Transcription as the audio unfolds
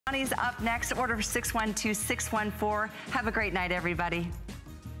Bonnie's up next. Order 612-614. Have a great night, everybody.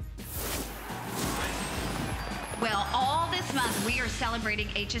 Well, all this month we are celebrating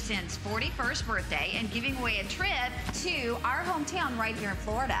HSN's 41st birthday and giving away a trip to our hometown right here in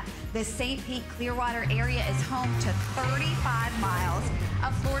Florida. The St. Pete Clearwater area is home to 35 miles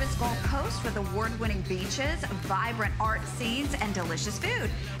of Florida's Gulf Coast with award-winning beaches, vibrant art scenes, and delicious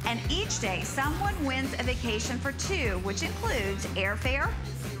food. And each day, someone wins a vacation for two, which includes airfare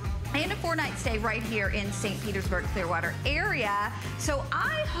and a 4-night stay right here in St. Petersburg, Clearwater area. So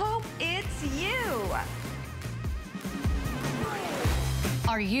I hope it's you.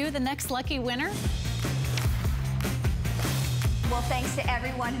 Are you the next lucky winner? Well, thanks to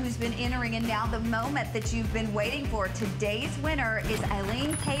everyone who's been entering, and now the moment that you've been waiting for. Today's winner is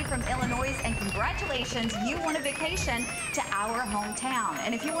Eileen K. from Illinois, and congratulations, you won a vacation to our hometown.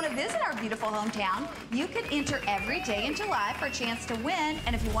 And if you want to visit our beautiful hometown, you can enter every day in July for a chance to win.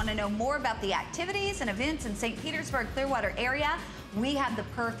 And if you want to know more about the activities and events in St. Petersburg, Clearwater area, we have the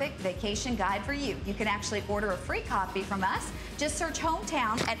perfect vacation guide for you. You can actually order a free copy from us. Just search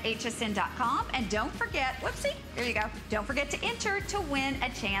hometown at hsn.com, and don't forget, whoopsie, there you go. Don't forget to enter to win a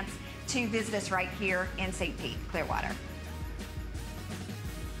chance to visit us right here in St. Pete, Clearwater.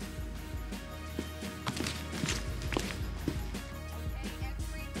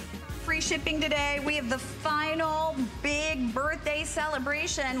 Free shipping today. We have the final big birthday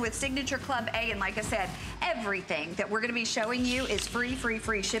celebration with Signature Club A, and like I said, everything that we're going to be showing you is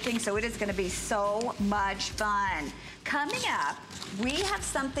free shipping, so it is going to be so much fun. Coming up, we have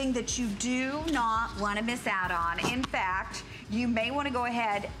something that you do not want to miss out on. In fact, you may want to go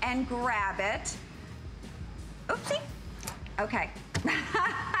ahead and grab it. Oopsie. Okay.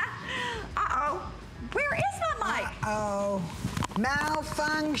 Uh-oh. Where is my mic? Uh-oh.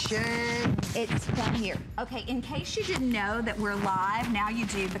 Malfunction. It's down here. Okay, in case you didn't know that we're live, now you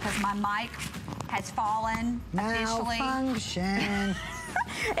do, because my mic has fallen officially. Malfunction.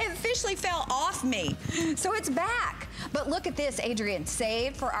 It officially fell off me. So it's back. But look at this, Adrienne.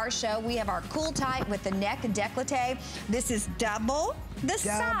 Saved for our show, we have our Cool Tight with the neck and décolleté. This is double the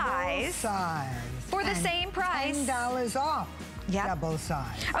size for the same price. $10 off. Yep. Double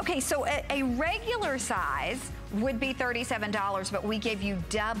size. Okay, so a regular size would be $37, but we give you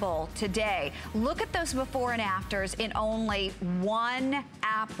double today. Look at those before and afters in only one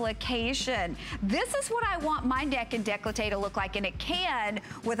application. This is what I want my neck and décolleté to look like, and it can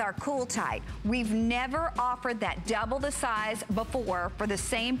with our Cool Tight. We've never offered that double the size before for the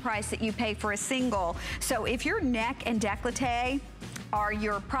same price that you pay for a single. So if your neck and décolleté are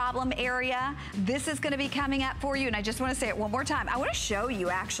your problem area, this is going to be coming up for you. And I just want to say it one more time. I want to show you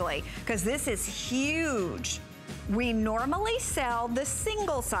actually, because this is huge. We normally sell the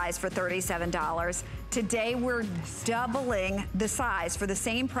single size for $37. Today we're doubling the size for the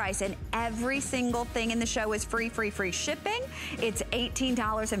same price, and every single thing in the show is free shipping. It's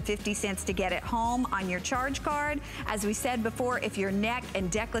 $18.50 to get it home on your charge card. As we said before, if your neck and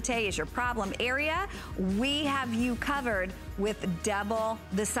décolleté is your problem area, we have you covered with double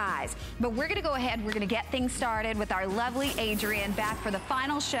the size. But we're gonna go ahead, we're gonna get things started with our lovely Adrienne back for the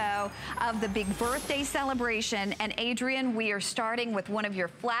final show of the big birthday celebration. And Adrienne, we are starting with one of your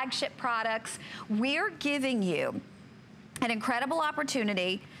flagship products. We're giving you an incredible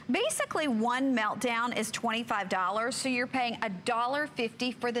opportunity. Basically, one meltdown is $25, so you're paying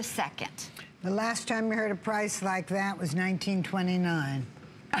 $1.50 for the second. The last time I heard a price like that was 1929.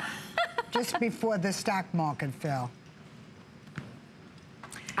 Just before the stock market fell.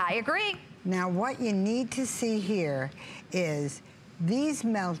 I agree. Now, what you need to see here is these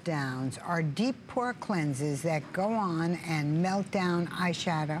meltdowns are deep pore cleanses that go on and melt down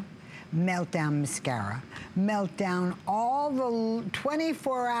eyeshadow, melt down mascara, melt down all the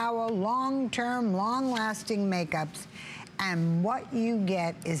 24-hour, long-term, long-lasting makeups. And what you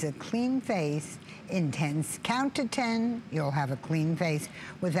get is a clean face. In 10, count to 10, you'll have a clean face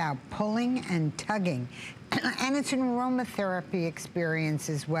without pulling and tugging. And it's an aromatherapy experience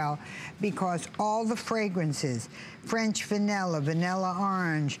as well, because all the fragrances, French vanilla, vanilla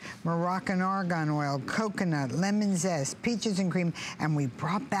orange, Moroccan argan oil, coconut, lemon zest, peaches and cream, and we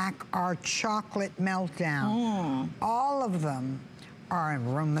brought back our chocolate meltdown. All of them are an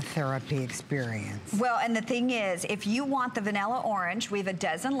aromatherapy experience. Well, and the thing is, if you want the vanilla orange, we have a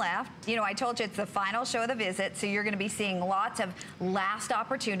dozen left. You know, I told you it's the final show of the visit, so you're going to be seeing lots of last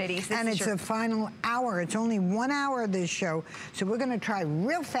opportunities. And it's the final hour. It's only 1 hour of this show, so we're going to try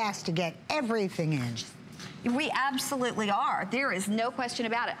real fast to get everything in. We absolutely are. There is no question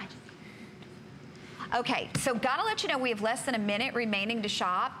about it. Okay, so gotta let you know we have less than a minute remaining to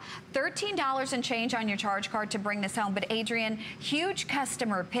shop. $13 and change on your charge card to bring this home. But Adrienne, huge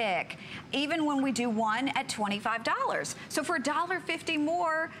customer pick, even when we do one at $25. So for $1.50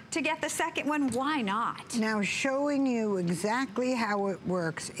 more to get the second one, why not? Now, showing you exactly how it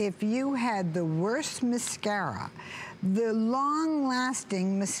works. If you had the worst mascara, the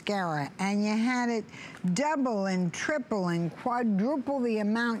long-lasting mascara, and you had it double and triple and quadruple the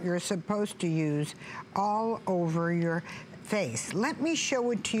amount you're supposed to use all over your face. Let me show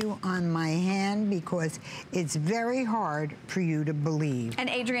it to you on my hand because it's very hard for you to believe. And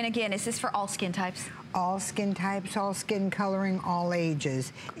Adrienne, again, is this for all skin types? All skin types, all skin coloring, all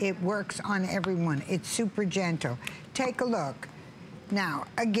ages. It works on everyone. It's super gentle. Take a look. Now,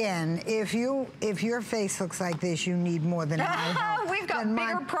 again, if your face looks like this, you need more than my We've got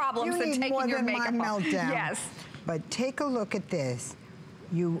bigger problems than taking your makeup off. Yes. But take a look at this.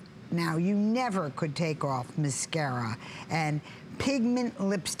 Now, you never could take off mascara. And pigment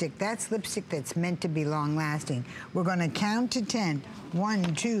lipstick, that's lipstick that's meant to be long-lasting. We're going to count to 10.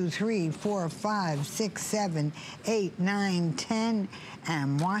 1, 2, 3, 4, 5, 6, 7, 8, 9, 10,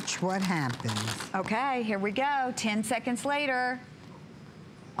 and watch what happens. Okay, here we go. 10 seconds later.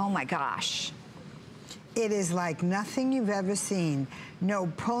 Oh my gosh. It is like nothing you've ever seen. No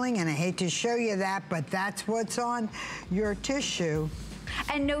pulling, and I hate to show you that, but that's what's on your tissue.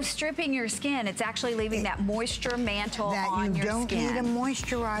 And no stripping your skin. It's actually leaving that moisture mantle on your skin. That you don't need a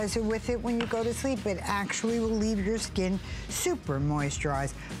moisturizer with it when you go to sleep. It actually will leave your skin super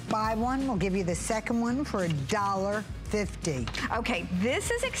moisturized. Buy one, we'll give you the second one for $1.50. Okay,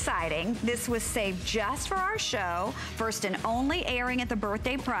 this is exciting. This was saved just for our show. First and only airing at the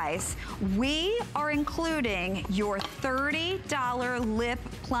birthday price. We are including your $30 lip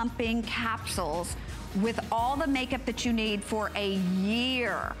plumping capsules with all the makeup that you need for a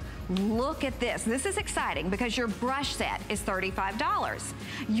year. Look at this. This is exciting because your brush set is $35.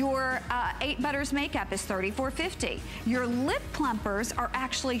 Your 8 Butters makeup is $34.50. Your lip plumpers are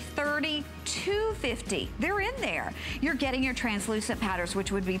actually $32.50. They're in there. You're getting your translucent powders,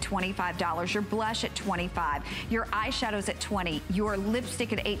 which would be $25. Your blush at $25. Your eyeshadows at $20. Your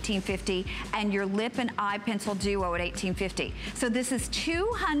lipstick at $18.50. And your lip and eye pencil duo at $18.50. So this is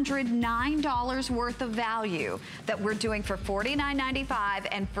 $209 worth of value that we're doing for $49.95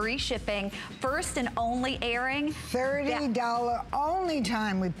 and free shipping. First and only airing. $30 only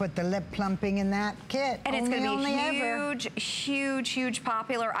time we put the lip plumping in that kit. And it's going to be a huge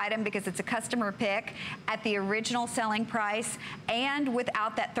popular item because it's a customer pick at the original selling price and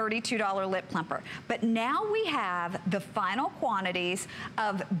without that $32 lip plumper. But now we have the final quantities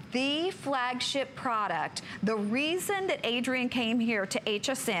of the flagship product. The reason that Adrienne came here to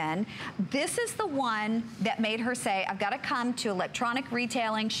HSN, this is the one that made her say, I've got to come to electronic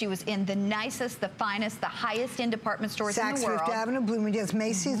retailing. She was in the nicest, the finest, the highest end department stores in the world. Saks Fifth Avenue, Bloomingdale's,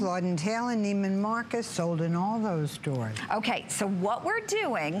 Macy's, Lord & Taylor, and Neiman Marcus, sold in all those stores. Okay, so what we're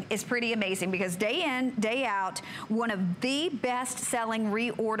doing is pretty amazing because day in, day out, one of the best-selling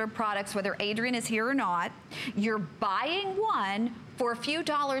reorder products, whether Adrienne is here or not, you're buying one, for a few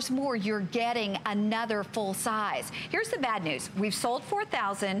dollars more, you're getting another full size. Here's the bad news. We've sold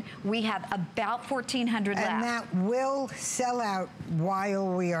 4,000. We have about 1,400 left. And that will sell out while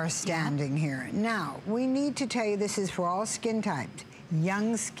we are standing here. Now, we need to tell you this is for all skin types.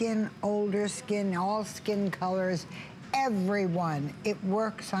 Young skin, older skin, all skin colors, everyone. It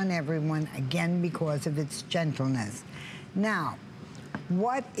works on everyone, again, because of its gentleness. Now,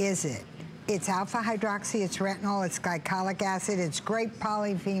 what is it? It's alpha hydroxy, it's retinol, it's glycolic acid, it's great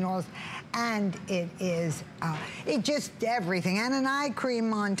polyphenols, and it is just everything. And an eye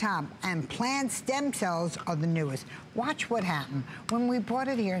cream on top. And plant stem cells are the newest. Watch what happened. When we brought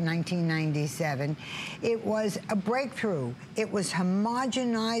it here in 1997, it was a breakthrough. It was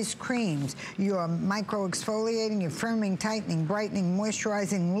homogenized creams. You're micro-exfoliating, you're firming, tightening, brightening,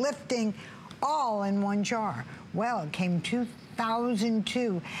 moisturizing, lifting, all in one jar. Well, it came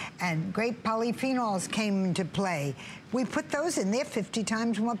 2002, and great polyphenols came into play. We put those in. They're 50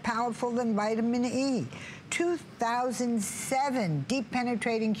 times more powerful than vitamin E. 2007, deep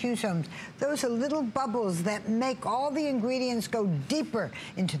penetrating Q-somes. Those are little bubbles that make all the ingredients go deeper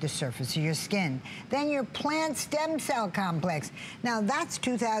into the surface of your skin. Then your plant stem cell complex. Now that's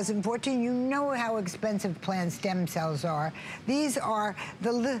 2014. You know how expensive plant stem cells are. These are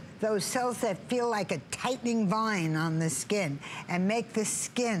those cells that feel like a tightening vine on the skin and make the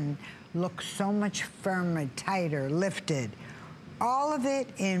skin look so much firmer, tighter, lifted. All of it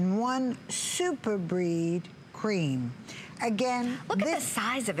in one super breed cream. again, look at the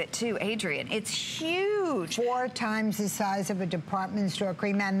size of it too, Adrienne. It's huge. 4 times the size of a department store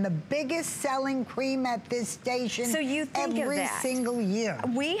cream, and the biggest selling cream at this station. So you think of that. Every single year.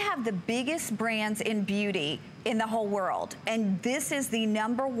 We have the biggest brands in beauty in the whole world, and this is the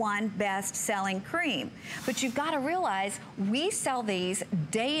 #1 best-selling cream. But you've got to realize we sell these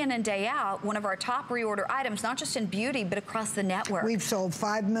day in and day out, one of our top reorder items, not just in beauty, but across the network. We've sold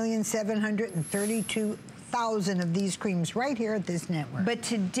 5,732,000 of these creams right here at this network. But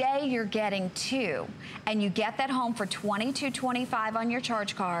today you're getting 2, and you get that home for $22.25 on your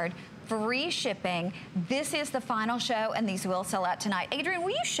charge card. Free shipping. This is the final show, and these will sell out tonight. Adrienne,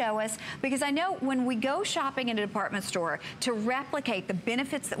 will you show us? Because I know when we go shopping in a department store, to replicate the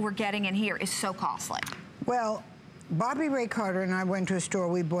benefits that we're getting in here is so costly. Well, Bobby Ray Carter and I went to a store.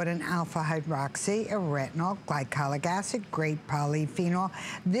 We bought an alpha hydroxy, a retinol, glycolic acid, great polyphenol.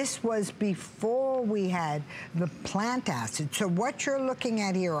 This was before we had the plant acid. So what you're looking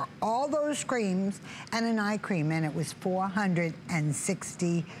at here are all those creams and an eye cream, and it was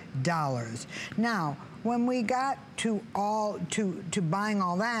 $460. Now, when we got to buying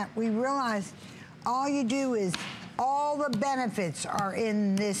all that, we realized all you do is all the benefits are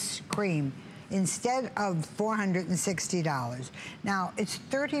in this cream, instead of $460. Now, it's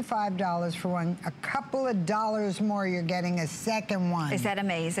 $35 for one. A couple of dollars more, you're getting a second one. Is that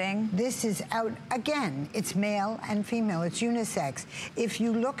amazing? This is out, again, it's male and female. It's unisex. If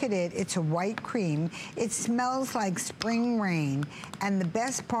you look at it, it's a white cream. It smells like spring rain. And the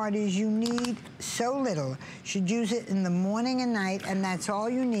best part is you need so little. You should use it in the morning and night, and that's all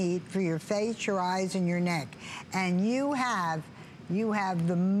you need for your face, your eyes, and your neck. And you have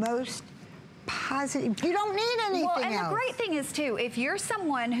the most positive. You don't need anything else. And the great thing is too, if you're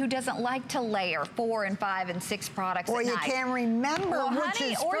someone who doesn't like to layer 4 and 5 and 6 products at night, or you can't remember which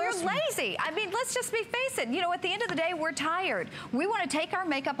honey, is or first. you're lazy. I mean, let's just face it. You know, at the end of the day, we're tired. We want to take our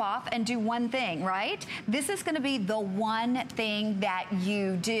makeup off and do one thing, right? This is going to be the one thing that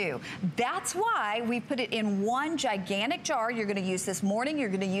you do. That's why we put it in one gigantic jar. You're going to use this morning. You're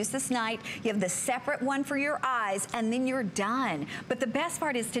going to use this night. You have the separate one for your eyes, and then you're done. But the best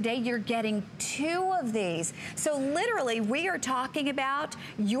part is today you're getting 2 of these. So literally, we are talking about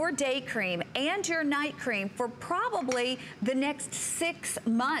your day cream and your night cream for probably the next 6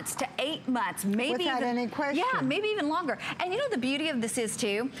 months to 8 months, maybe without even, any question. yeah, maybe even longer. And you know the beauty of this is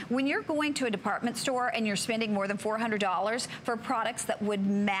too, when you're going to a department store and you're spending more than $400 for products that would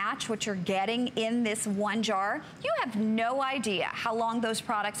match what you're getting in this one jar, you have no idea how long those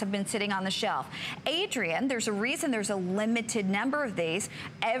products have been sitting on the shelf. Adrienne, there's a reason there's a limited number of these.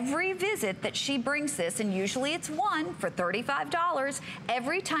 Every visit that she brings this, and usually it's one for $35,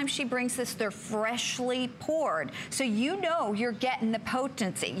 every time she brings this, they're freshly poured. So you know you're getting the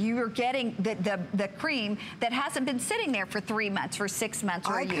potency. You're getting the cream that hasn't been sitting there for 3 months, for 6 months,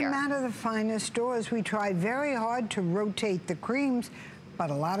 or a year. I come out of the finest stores. We try very hard to rotate the creams, but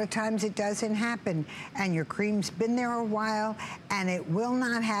a lot of times it doesn't happen, and your cream's been there a while, and it will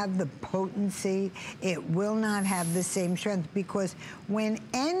not have the potency, it will not have the same strength, because when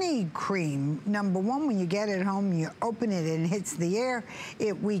any cream, number one, when you get it home, you open it and it hits the air,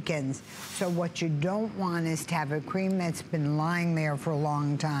 it weakens. So what you don't want is to have a cream that's been lying there for a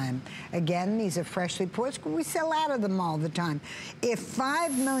long time. Again, these are freshly poured. We sell out of them all the time. If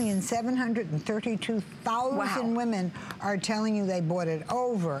 5,732,000 women are telling you they bought it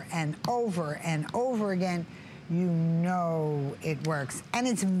over and over and over again, you know it works. And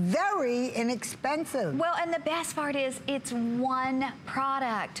it's very inexpensive. Well, and the best part is it's one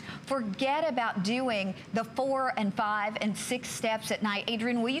product. Forget about doing the 4 and 5 and 6 steps at night.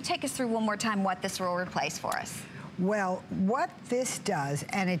 Adrienne, will you take us through one more time what this will replace for us? Well, what this does,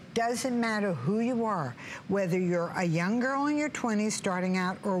 and it doesn't matter who you are, whether you're a young girl in your 20s starting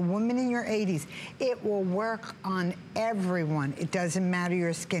out or a woman in your 80s, it will work on everyone. It doesn't matter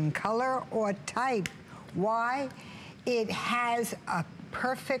your skin color or type. Why? It has a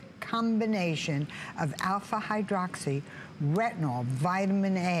perfect combination of alpha hydroxy, retinol,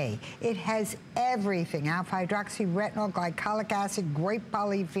 vitamin A. It has everything. Alpha hydroxy, retinol, glycolic acid, great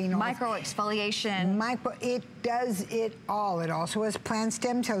polyphenols. Micro exfoliation. It does it all. It also has plant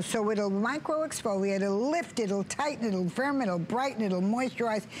stem cells, so it'll micro exfoliate, it'll lift, it'll tighten, it'll firm, it'll brighten, it'll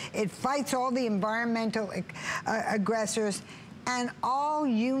moisturize. It fights all the environmental aggressors. And all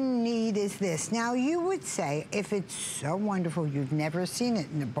you need is this. Now, you would say, if it's so wonderful, you've never seen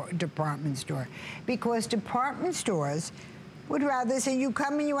it in a department store, because department stores would rather say you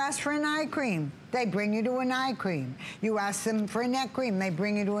come and you ask for an eye cream. They bring you to an eye cream. You ask them for a neck cream. They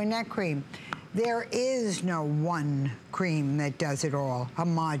bring you to a neck cream. There is no one cream that does it all,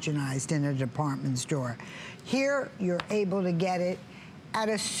 homogenized in a department store. Here, you're able to get it at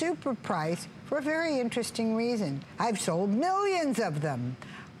a super price for a very interesting reason. I've sold millions of them.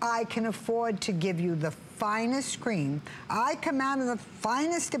 I can afford to give you the finest cream. I come out of the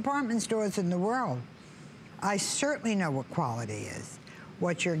finest department stores in the world. I certainly know what quality is.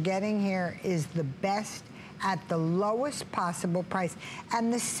 What you're getting here is the best at the lowest possible price.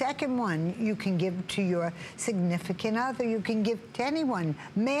 And the second one you can give to your significant other. You can give to anyone,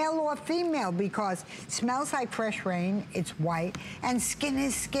 male or female, because it smells like fresh rain, it's white, and skin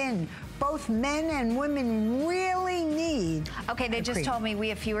is skin. Both men and women really need. Okay, they just told me we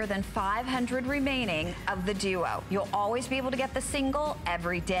have fewer than 500 remaining of the duo. You'll always be able to get the single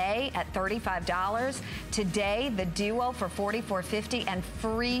every day at $35. Today, the duo for $44.50 and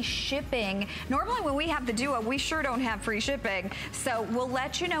free shipping. Normally when we have the duo, we sure don't have free shipping. So we'll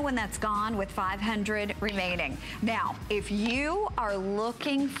let you know when that's gone with 500 remaining. Now, if you are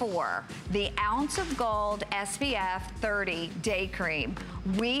looking for the Ounce of Gold SPF 30 Day Cream,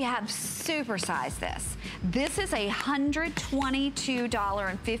 we have supersized this. This is a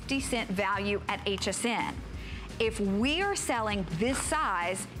 $122.50 value at HSN. If we are selling this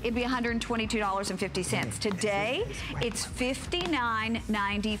size, it'd be $122.50. Today, it's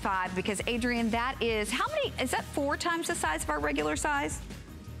 $59.95 because, Adrienne, that is, how many, is that 4 times the size of our regular size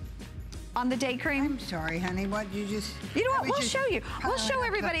on the day cream? I'm sorry, honey, what you just... You know what, we'll show you. We'll show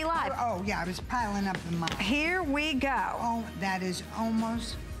everybody live. Oh, yeah, I was piling up the money. Here we go. Oh, that is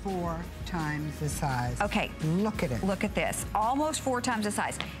almost 4 times the size. Okay. Look at it. Look at this. Almost 4 times the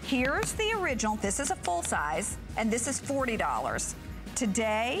size. Here's the original. This is a full size, and this is $40.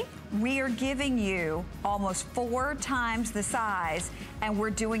 Today, we are giving you almost 4 times the size, and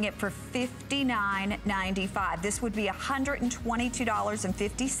we're doing it for $59.95. This would be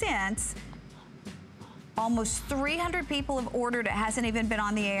 $122.50. Almost 300 people have ordered. It hasn't even been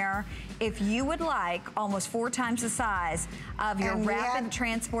on the air. If you would like almost 4 times the size of your Rapid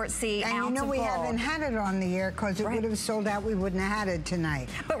Transport C Ounce of Gold. And you know we haven't had it on the air because it would have sold out. We wouldn't have had it tonight.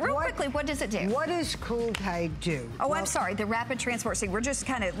 But real quickly, what does it do? What does Cool Tide do? Oh, well, I'm sorry. The Rapid Transport C. We're just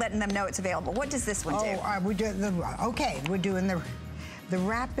kind of letting them know it's available. What does this one do? We're doing the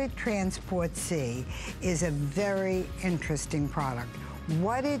Rapid Transport C is a very interesting product.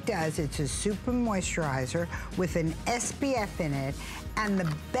 What it does, it's a super moisturizer with an SPF in it, and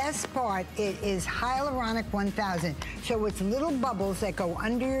the best part, it is hyaluronic 1000. So it's little bubbles that go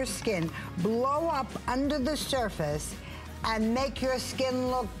under your skin, blow up under the surface, and make your skin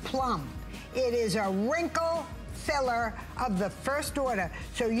look plump. It is a wrinkle filler of the first order.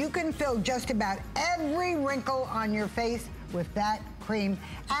 So you can fill just about every wrinkle on your face with that cream,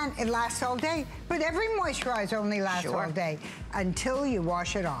 and it lasts all day. But every moisturizer only lasts all day until you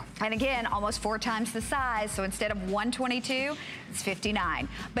wash it off. And again, almost 4 times the size, so instead of $122, it's $59.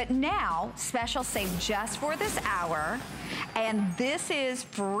 But now, special save just for this hour, and this is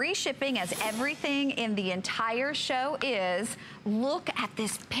free shipping, as everything in the entire show is. Look at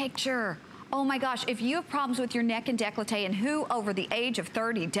this picture. Oh my gosh, if you have problems with your neck and décolleté, and who over the age of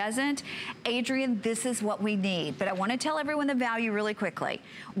 30 doesn't, Adrienne, this is what we need. But I want to tell everyone the value really quickly.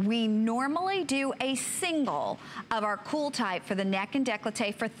 We normally do a single of our Cool Type for the neck and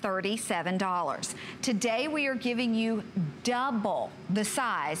décolleté for $37. Today we are giving you double the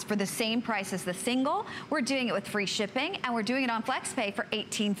size for the same price as the single. We're doing it with free shipping, and we're doing it on FlexPay for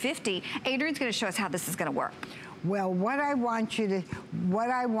 $18.50. Adrienne's going to show us how this is going to work. Well, what I want you to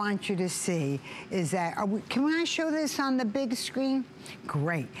see is that, can I show this on the big screen?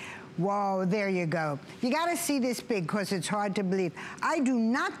 Great. Whoa, there you go. You gotta see this big because it's hard to believe. I do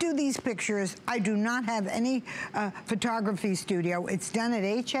not do these pictures. I do not have any photography studio. It's done at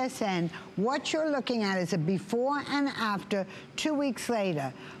HSN. What you're looking at is a before and after 2 weeks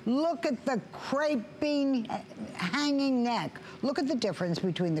later. Look at the crepey hanging neck. Look at the difference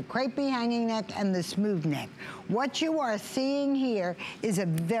between the crepey hanging neck and the smooth neck. What you are seeing here is a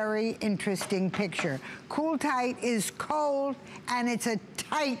very interesting picture. Cool Tight is cold and it's a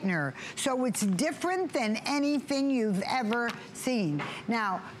tightener. So it's different than anything you've ever seen.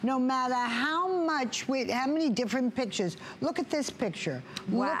 Now, no matter how many different pictures, look at this picture.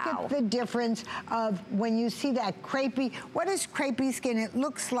 Wow. Look at the difference of when you see that crepey. What is crepey skin? It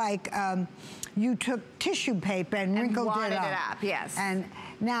looks like you took tissue paper and wrinkled it up. Yes. And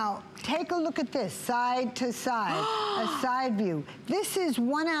Now, take a look at this, side to side, a side view. This is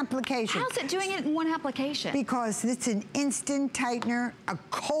one application. How's it doing it in one application? Because it's an instant tightener, a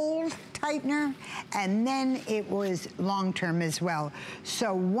cold tightener, and then it was long-term as well.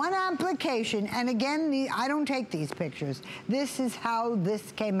 So one application, and again, I don't take these pictures. This is how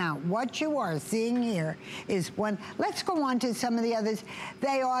this came out. What you are seeing here is one. Let's go on to some of the others.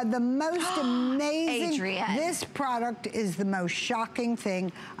 They are the most amazing. Adrienne. This product is the most shocking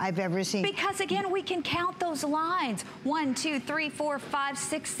thing I've ever seen. Because again, we can count those lines. 1, 2, 3, 4, 5,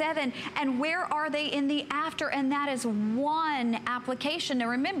 6, 7. And where are they in the after? And that is one application. Now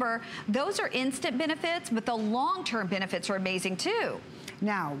remember, those are instant benefits, but the long-term benefits are amazing too.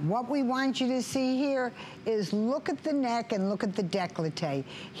 Now, what we want you to see here is look at the neck and look at the décolleté.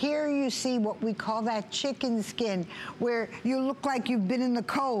 Here you see what we call that chicken skin, where you look like you've been in the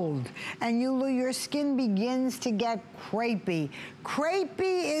cold, and your skin begins to get crepey.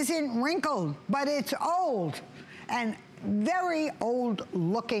 Crepey isn't wrinkled, but it's old. And very old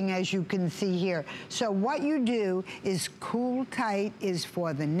looking, as you can see here. So what you do is Cool Tight is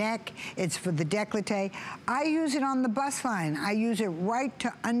for the neck, it's for the décolleté. I use it on the bust line. I use it right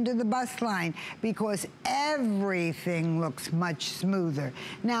to under the bust line because everything looks much smoother.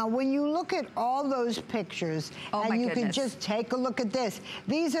 Now, when you look at all those pictures, and you can just take a look at this,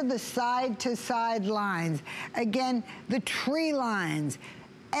 these are the side to side lines. Again, the tree lines.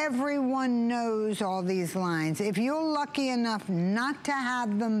 Everyone knows all these lines. If you're lucky enough not to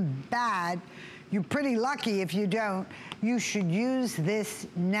have them bad, you're pretty lucky if you don't, you should use this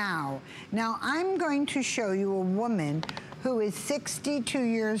now. Now, I'm going to show you a woman who is 62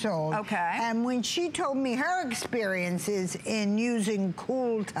 years old. Okay. And when she told me her experiences in using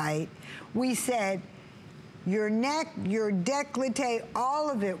Cool Tight, we said, your neck, your décolleté, all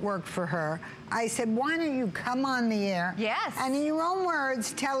of it worked for her. I said, why don't you come on the air? Yes. And in your own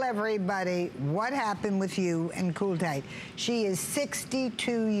words, tell everybody what happened with you and Cool Tight. She is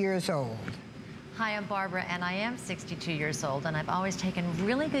 62 years old. Hi, I'm Barbara, and I am 62 years old, and I've always taken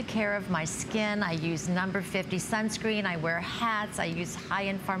really good care of my skin. I use number 50 sunscreen, I wear hats, I use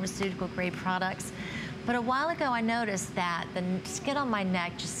high-end pharmaceutical-grade products. But a while ago, I noticed that the skin on my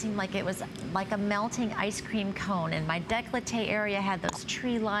neck just seemed like it was like a melting ice cream cone, and my décolleté area had those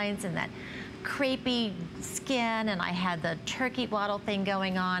tree lines and that crepey skin, and I had the turkey waddle thing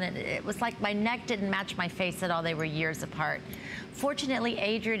going on, and it was like my neck didn't match my face at all. They were years apart. Fortunately,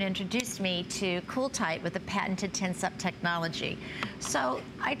 Adrienne introduced me to Cool Tight with the patented Tense-Up technology. So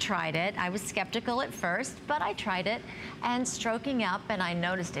I tried it. I was skeptical at first, but I tried it, and stroking up, and I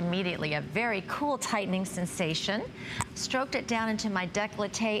noticed immediately a very cool tightening sensation. Stroked it down into my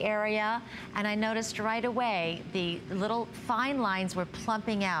décolleté area, and I noticed right away the little fine lines were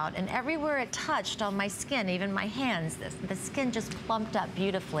plumping out, and everywhere it touched on my skin, even my hands, the skin just plumped up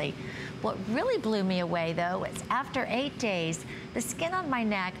beautifully. What really blew me away, though, is after 8 days, the skin on my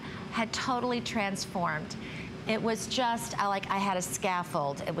neck had totally transformed. It was just like I had a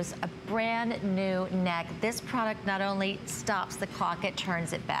scaffold. It was a brand new neck. This product not only stops the clock, it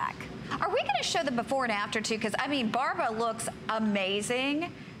turns it back. Are we going to show the before and after too? Because I mean, Barbara looks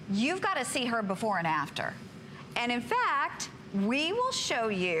amazing. You've got to see her before and after. And in fact, we will show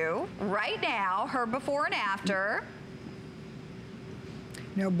you right now her before and after.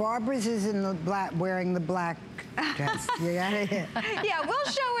 No, Barbara's is in the black, wearing the black dress. You got it? Yeah, we'll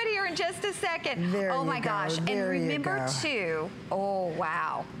show it here in just a second. There oh you my go. gosh. There and you remember go. too, oh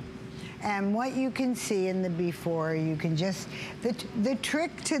wow. And what you can see in the before, you can just, the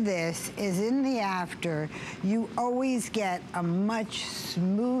trick to this is in the after, you always get a much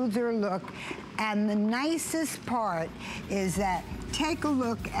smoother look. And the nicest part is that, take a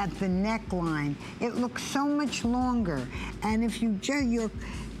look at the neckline. It looks so much longer. And if you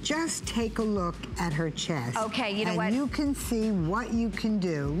just take a look at her chest. Okay, you know what? And you can see what you can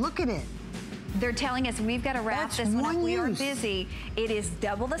do. Look at it. They're telling us we've got to wrap this one up. We are use. busy. It is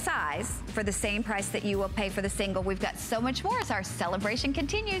double the size for the same price that you will pay for the single. We've got so much more as our celebration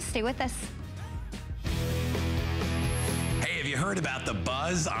continues. Stay with us. Have you heard about the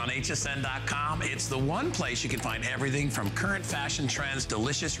buzz on hsn.com? It's the one place you can find everything from current fashion trends,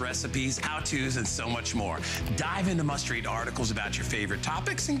 delicious recipes, how-tos, and so much more. Dive into must-read articles about your favorite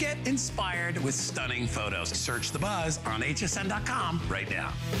topics and get inspired with stunning photos. Search the buzz on hsn.com right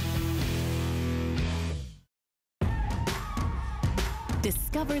now.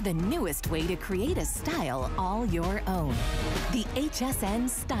 Discover the newest way to create a style all your own. The HSN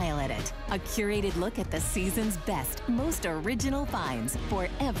Style Edit, a curated look at the season's best, most original finds for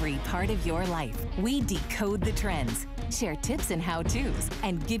every part of your life. We decode the trends, share tips and how-tos,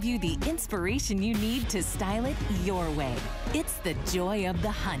 and give you the inspiration you need to style it your way. It's the joy of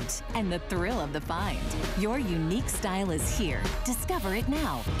the hunt and the thrill of the find. Your unique style is here. Discover it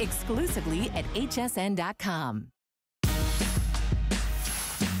now, exclusively at hsn.com.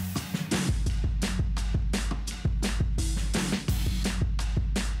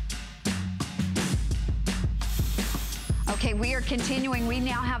 Okay, we are continuing. We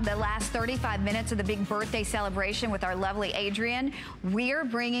now have the last 35 minutes of the big birthday celebration with our lovely Adrienne. We are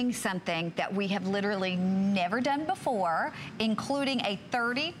bringing something that we have literally never done before, including a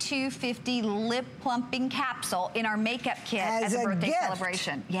 3250 lip plumping capsule in our makeup kit as a birthday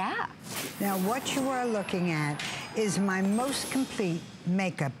celebration. Yeah. Now, what you are looking at is my most complete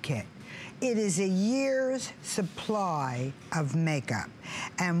makeup kit. It is a year's supply of makeup.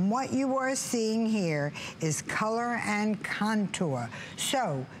 And what you are seeing here is color and contour.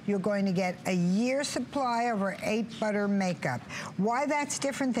 So you're going to get a year's supply of our 8 butter makeup. Why that's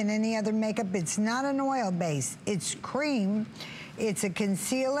different than any other makeup, it's not an oil base, it's cream. It's a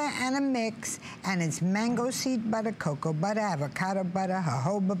concealer and a mix, and it's mango seed butter, cocoa butter, avocado butter,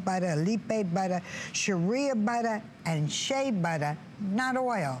 jojoba butter, Alipe butter, Sharia butter, and shea butter, not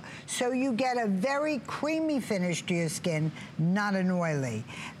oil. So you get a very creamy finish to your skin, not an oily.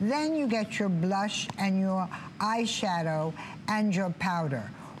 Then you get your blush and your eyeshadow and your powder.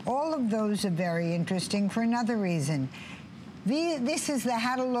 All of those are very interesting for another reason. This is the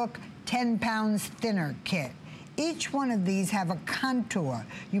How to Look 10 Pounds Thinner kit. Each one of these have a contour.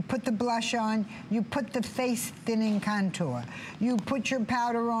 You put the blush on, you put the face thinning contour. You put your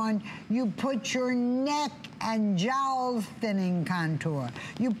powder on, you put your neck and jowls thinning contour.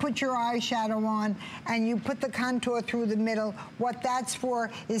 You put your eyeshadow on, and you put the contour through the middle. What that's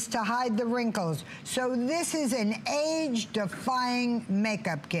for is to hide the wrinkles. So this is an age-defying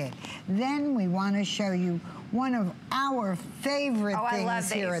makeup kit. Then we want to show you one of our favorite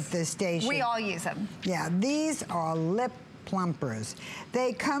things here at this station. We all use them. Yeah, these are lip plumpers.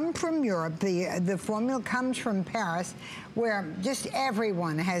 They come from Europe. The formula comes from Paris, where just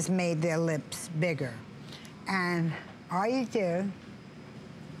everyone has made their lips bigger. And all you do,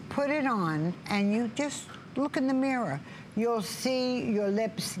 put it on, and you just look in the mirror. You'll see your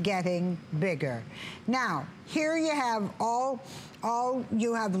lips getting bigger. Now, here you have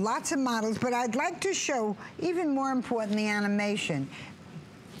you have lots of models, but I'd like to show, even more important, the animation.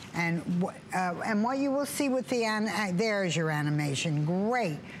 And what you will see with the, there's your animation,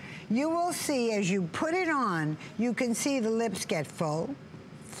 great. You will see as you put it on, you can see the lips get full,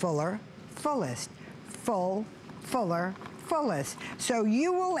 fuller, fullest, full, fuller, fullest. So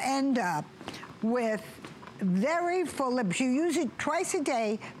you will end up with very full lips. You use it twice a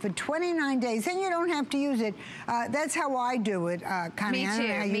day for 29 days, then you don't have to use it. That's how I do it, Connie.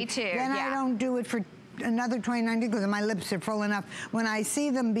 Me too. Then I don't do it for another 29 days because my lips are full enough. When I see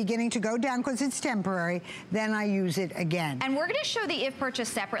them beginning to go down because it's temporary, then I use it again. And we're going to show the if purchase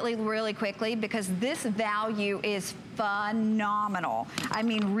separately really quickly because this value is phenomenal. I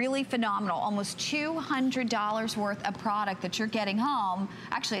mean, really phenomenal. Almost $200 worth of product that you're getting home.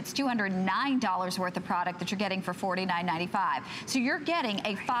 Actually, it's $209 worth of product that you're getting for $49.95. So you're getting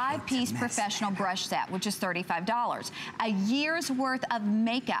a 5-piece professional brush set, which is $35. A year's worth of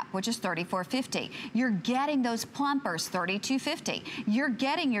makeup, which is $34.50. You're getting those plumpers, $32.50. You're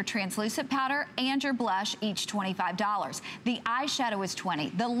getting your translucent powder and your blush, each $25. The eyeshadow is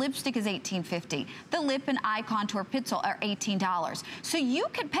 $20. The lipstick is $18.50. The lip and eye contour pencil are $18. So you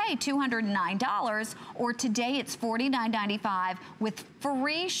could pay $209, or today it's $49.95 with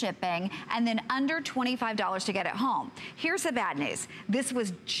free shipping, and then under $25 to get it home. Here's the bad news. This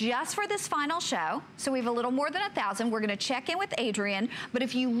was just for this final show, so we have a little more than 1,000. We're gonna check in with Adrienne, but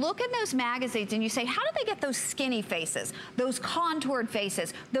if you look in those magazines and you say, how do they get those skinny faces, those contoured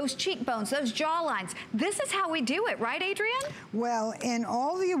faces, those cheekbones, those jawlines? This is how we do it, right, Adrienne? Well, in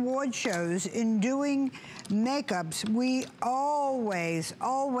all the award shows, in doing makeups, we always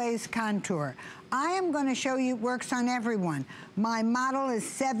contour. I am going to show you it works on everyone. My model is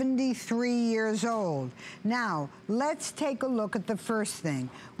 73 years old. Now, let's take a look at the first thing.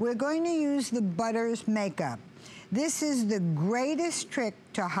 We're going to use the Butters makeup. This is the greatest trick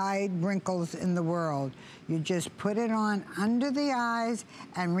to hide wrinkles in the world. You just put it on under the eyes,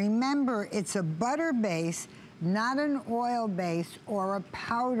 and remember, it's a butter base not an oil base or a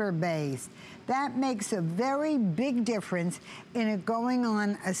powder base. That makes a very big difference in it going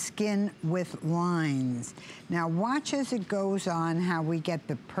on a skin with lines. Now watch as it goes on how we get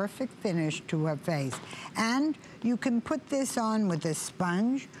the perfect finish to her face. And you can put this on with a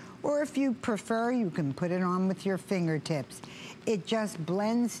sponge, or if you prefer, you can put it on with your fingertips. It just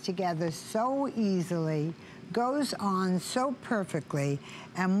blends together so easily, goes on so perfectly,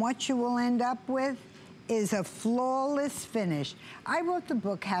 and what you will end up with is a flawless finish. I wrote the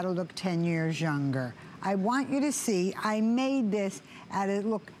book, How to Look 10 Years Younger. I want you to see, I made this at a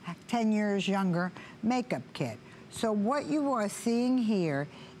Look 10 Years Younger makeup kit. So what you are seeing here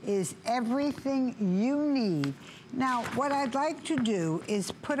is everything you need. Now, what I'd like to do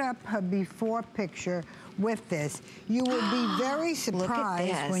is put up her before picture with this. You will be very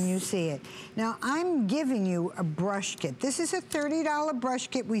surprised when you see it. Now, I'm giving you a brush kit. This is a $30 brush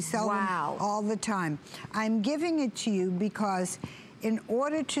kit. We sell them all the time. I'm giving it to you because in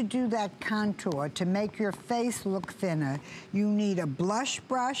order to do that contour, to make your face look thinner, you need a blush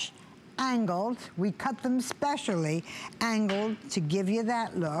brush, angled. We cut them specially, angled to give you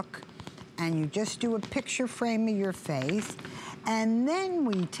that look. And you just do a picture frame of your face. And then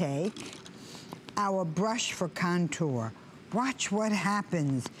we take our brush for contour. Watch what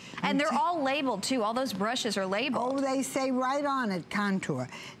happens. And they're all labeled too. All those brushes are labeled. Oh, they say right on it, contour.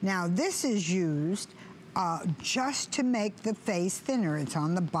 Now this is used just to make the face thinner. It's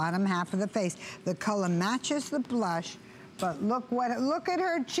on the bottom half of the face. The color matches the blush, but look at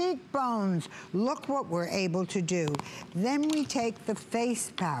her cheekbones. Look what we're able to do. Then we take the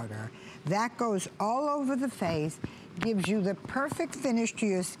face powder. That goes all over the face, gives you the perfect finish to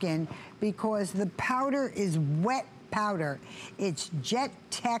your skin because the powder is wet powder. It's Jet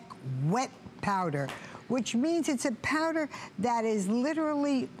Tech wet powder, which means it's a powder that is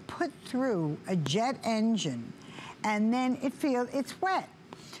literally put through a jet engine, and then it's wet.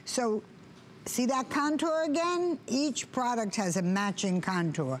 So see that contour again? Each product has a matching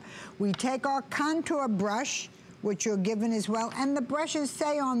contour. We take our contour brush, which you're given as well, and the brushes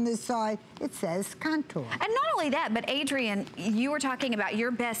say on this side, it says contour. And not only that, but Adrienne, you were talking about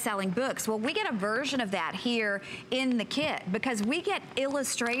your best-selling books. Well, we get a version of that here in the kit because we get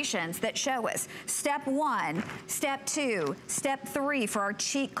illustrations that show us step 1, step 2, step 3 for our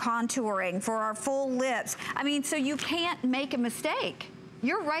cheek contouring, for our full lips. I mean, so you can't make a mistake.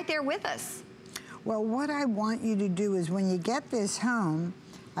 You're right there with us. Well, what I want you to do is when you get this home,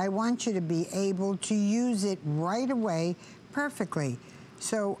 I want you to be able to use it right away perfectly.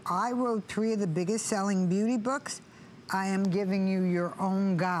 So I wrote 3 of the biggest selling beauty books. I am giving you your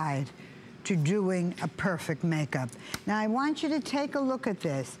own guide to doing a perfect makeup. Now I want you to take a look at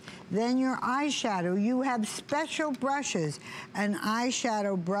this. Then your eyeshadow, you have special brushes. An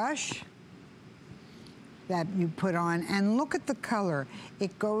eyeshadow brush that you put on, and look at the color.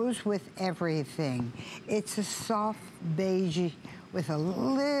 It goes with everything. It's a soft beige with a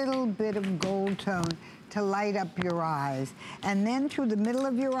little bit of gold tone to light up your eyes. And then through the middle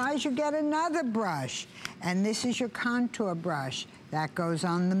of your eyes, you get another brush. And this is your contour brush. That goes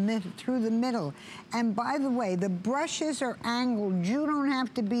on through the middle. And by the way, the brushes are angled. You don't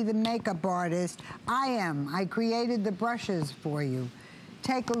have to be the makeup artist. I am. I created the brushes for you.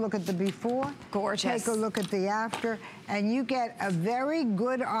 Take a look at the before. Gorgeous. Take a look at the after, and you get a very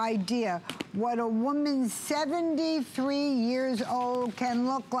good idea what a woman 73 years old can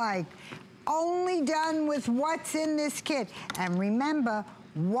look like. Only done with what's in this kit. And remember,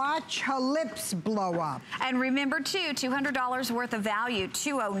 watch her lips blow up. And remember too, $200 worth of value,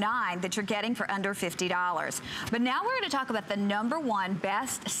 $209 that you're getting for under $50. But now we're going to talk about the #1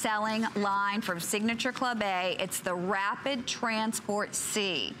 best-selling line from Signature Club A. It's the Rapid Transport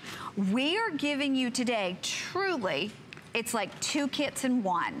C. We are giving you today, truly, it's like 2 kits in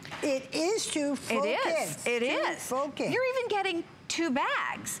 1. It is 2 full kits. It is. Full kits. You're even getting 2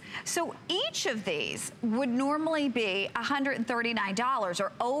 bags. So each of these would normally be $139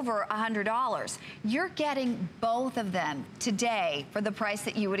 or over $100. You're getting both of them today for the price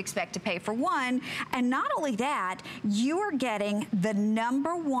that you would expect to pay for one. And not only that, you are getting the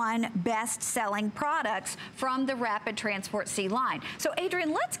 #1 best-selling products from the Rapid Transport C line. So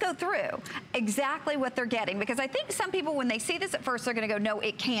Adrienne, let's go through exactly what they're getting, because I think some people, when they see this at first, they're gonna go, no,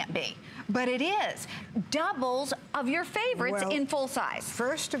 it can't be. But it is. Doubles of your favorites in full size.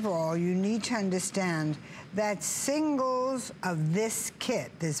 First of all, you need to understand that singles of this kit,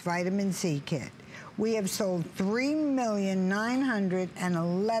 this vitamin C kit, we have sold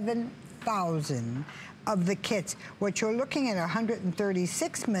 3,911,000 of the kits. What you're looking at,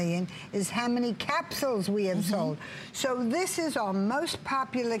 136 million, is how many capsules we have sold. So this is our most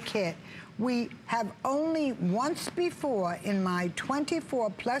popular kit. We have only once before in my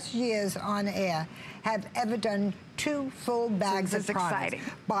 24 plus years on air have ever done 2 full bags of products. Exciting.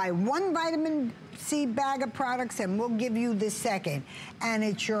 Buy 1 vitamin C bag of products and we'll give you the second. And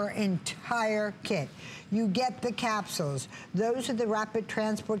it's your entire kit. You get the capsules. Those are the rapid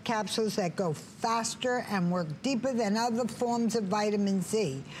transport capsules that go faster and work deeper than other forms of vitamin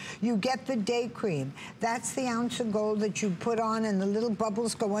C. You get the day cream. That's the ounce of gold that you put on and the little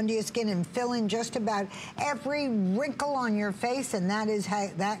bubbles go under your skin and fill in just about every wrinkle on your face, and that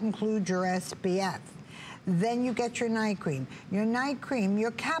includes your SPF. Then you get your night cream. Your night cream,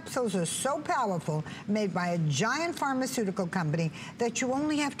 your capsules are so powerful, made by a giant pharmaceutical company, that you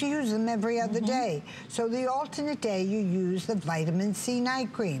only have to use them every other day. So the alternate day, you use the vitamin C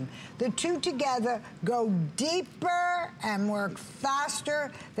night cream. The 2 together go deeper and work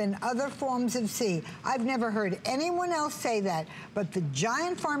faster than other forms of C. I've never heard anyone else say that, but the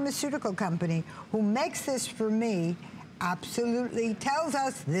giant pharmaceutical company who makes this for me absolutely tells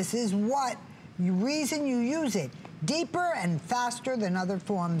us this is what reason you use it, deeper and faster than other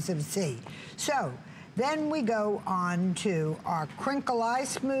forms of C. So then we go on to our Crinkle Eye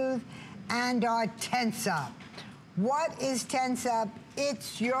Smooth and our Tense Up. What is Tense Up?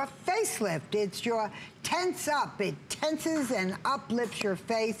 It's your facelift. It's your Tense Up. It tenses and uplifts your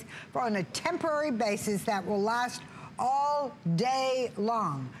face on a temporary basis that will last all day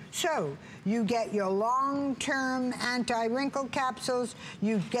long. So you get your long-term anti-wrinkle capsules,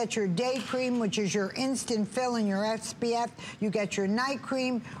 you get your day cream, which is your instant fill and your SPF, you get your night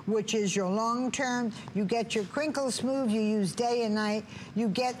cream, which is your long-term, you get your Crinkle Smooth, you use day and night, you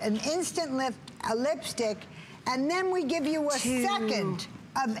get an instant lift, a lipstick, and then we give you a second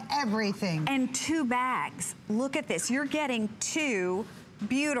of everything. And 2 bags. Look at this. You're getting 2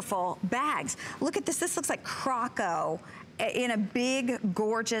 beautiful bags. Look at this. This looks like Croco in a big,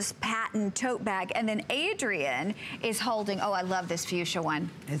 gorgeous patent tote bag. And then Adrienne is holding, oh, I love this fuchsia one.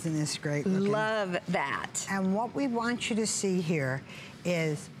 Isn't this great looking? Love that. And what we want you to see here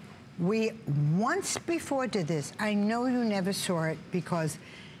is we once before did this. I know you never saw it because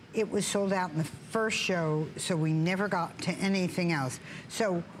it was sold out in the first show, so we never got to anything else.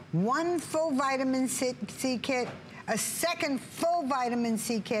 So 1 full vitamin C kit, a second full vitamin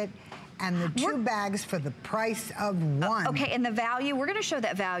C kit, and the 2 bags for the price of 1. Okay, and the value, we're gonna show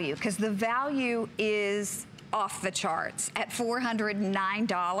that value because the value is off the charts at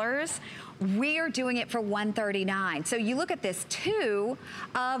 $409. We are doing it for $139. So you look at this, 2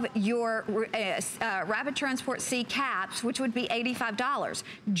 of your Rapid Transport C caps, which would be $85.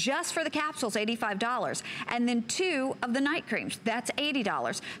 Just for the capsules, $85. And then 2 of the night creams, that's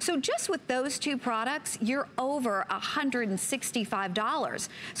 $80. So just with those 2 products, you're over $165.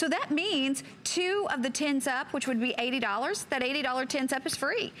 So that means 2 of the Tense Up, which would be $80, that $80 Tense Up is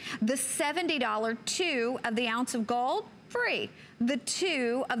free. The $70 2 of the ounce of gold, free. The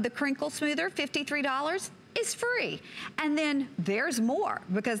 2 of the Crinkle Smoother, $53, is free. And then there's more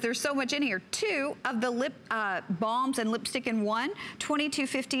because there's so much in here. 2 of the lip balms and lipstick in 1,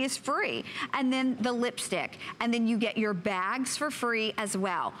 $22.50 is free. And then the lipstick. And then you get your bags for free as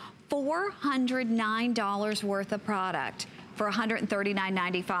well. $409 worth of product for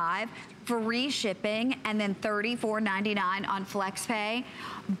 $139.95. Free shipping, and then $34.99 on FlexPay.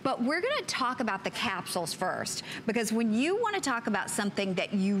 But we're gonna talk about the capsules first, because when you wanna talk about something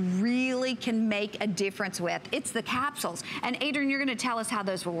that you really can make a difference with, it's the capsules. And Adrienne, you're gonna tell us how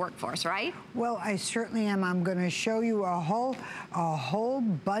those will work for us, right? Well, I certainly am. I'm gonna show you a whole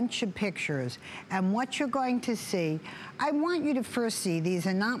bunch of pictures. And what you're going to see, I want you to first see, these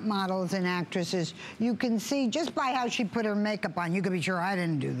are not models and actresses. You can see just by how she put her makeup on, you can be sure I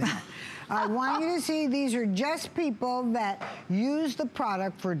didn't do that. I want you to see these are just people that use the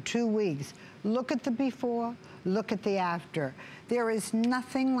product for 2 weeks. Look at the before, look at the after. There is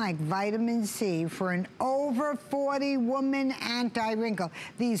nothing like vitamin C for an over 40 woman anti-wrinkle.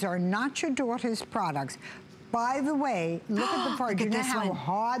 These are not your daughter's products. By the way, look at the part. Do you know how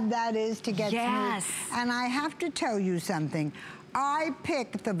hard that is to get through? And I have to tell you something. I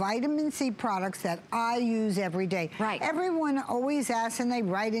pick the vitamin C products that I use every day. Right. Everyone always asks, and they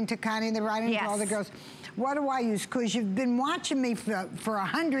write into Connie, they write into all the girls, what do I use? Because you've been watching me for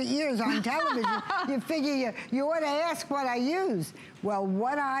 100 years on television. You figure you ought to ask what I use. Well,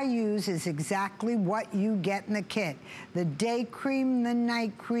 what I use is exactly what you get in the kit. The day cream, the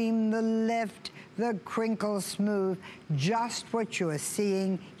night cream, the lift, the crinkle smooth, just what you are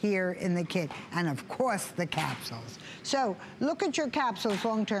seeing here in the kit. And of course, the capsules. So look at your capsules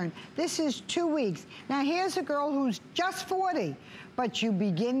long term. This is 2 weeks. Now here's a girl who's just 40, but you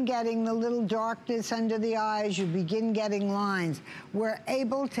begin getting the little darkness under the eyes, you begin getting lines. We're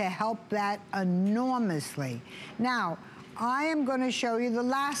able to help that enormously. Now, I am going to show you the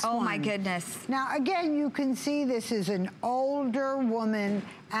last one. Oh my goodness. Now again, you can see this is an older woman,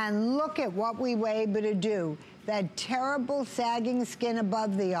 and look at what we were able to do. That terrible sagging skin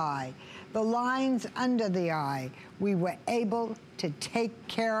above the eye, the lines under the eye. We were able to take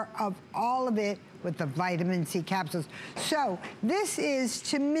care of all of it with the vitamin C capsules. So this is,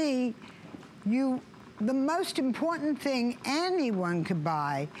 to me, the most important thing anyone could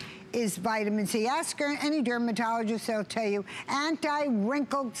buy is vitamin C. Ask any dermatologist, they'll tell you,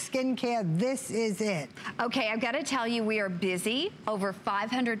 anti-wrinkle skincare, this is it. Okay, I've got to tell you, we are busy. Over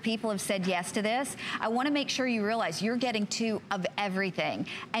 500 people have said yes to this. I want to make sure you realize you're getting 2 of everything.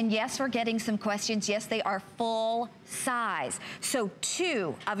 And yes, we're getting some questions. Yes, they are full size. So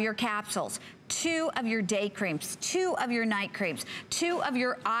 2 of your capsules, 2 of your day creams, 2 of your night creams, 2 of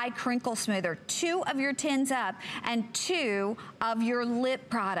your eye crinkle smoother, 2 of your Tins Up, and 2 of your lip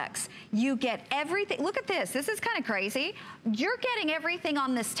products. You get everything. Look at this. This is kind of crazy. You're getting everything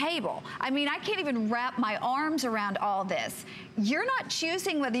on this table. I mean, I can't even wrap my arms around all this. You're not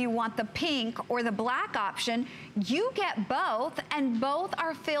choosing whether you want the pink or the black option. You get both, and both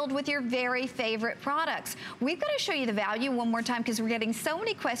are filled with your very favorite products. We've got to show you the value one more time because we're getting so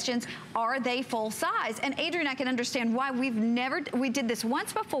many questions. Are they full size? And Adrienne, I can understand why. We did this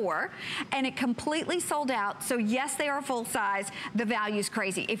once before and it completely sold out. So yes, they are full size. The value is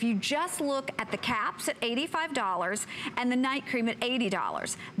crazy. If you just look at the caps at $85 and the night cream at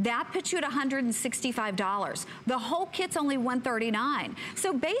 $80, that puts you at $165. The whole kit's only $139.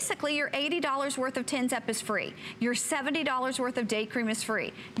 So basically your $80 worth of Tins Up is free. Your $70 worth of day cream is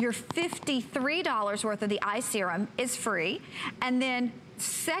free. Your $53 worth of the eye serum is free. And then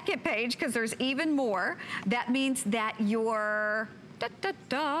second page, because there's even more, that means that your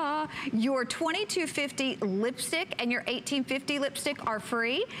your $22.50 lipstick and your $18.50 lipstick are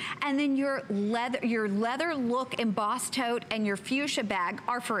free, and then your leather look embossed tote and your fuchsia bag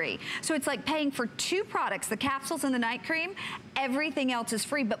are free. So it's like paying for 2 products, the capsules and the night cream. Everything else is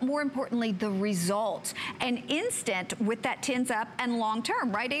free, but more importantly, the results. And instant with that Tins Up and long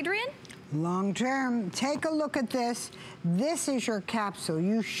term, right, Adrienne? Long term. Take a look at this. This is your capsule.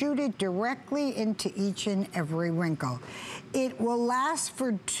 You shoot it directly into each and every wrinkle. It will last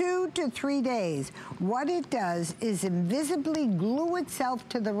for 2 to 3 days. What it does is invisibly glue itself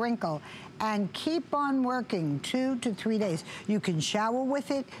to the wrinkle and keep on working 2 to 3 days. You can shower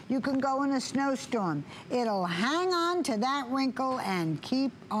with it. You can go in a snowstorm. It'll hang on to that wrinkle and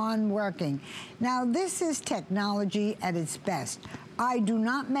keep on working. Now, this is technology at its best. I do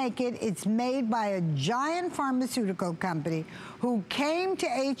not make it. It's made by a giant pharmaceutical company who came to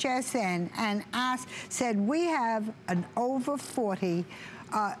HSN and said, we have an over 40,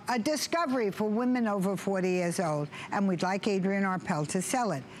 a discovery for women over 40 years old, and we'd like Adrienne Arpel to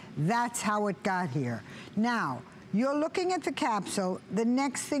sell it. That's how it got here. Now, you're looking at the capsule. The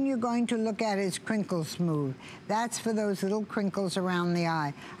next thing you're going to look at is Crinkle Smooth. That's for those little crinkles around the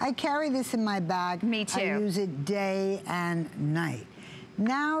eye. I carry this in my bag. Me too. I use it day and night.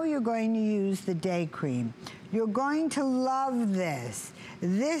 Now you're going to use the day cream. You're going to love this.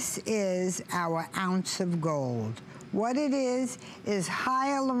 This is our ounce of gold. What it is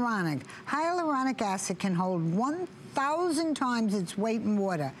hyaluronic. Hyaluronic acid can hold 1,000 times its weight in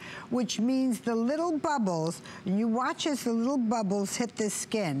water, which means the little bubbles, and you watch as the little bubbles hit the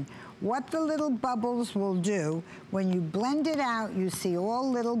skin. What the little bubbles will do, when you blend it out, you see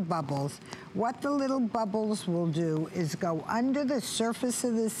all little bubbles. What the little bubbles will do is go under the surface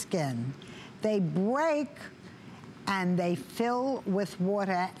of the skin. They break and they fill with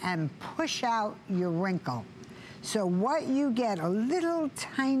water and push out your wrinkle. So what you get are little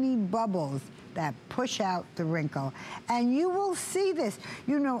tiny bubbles that push out the wrinkle. And you will see this.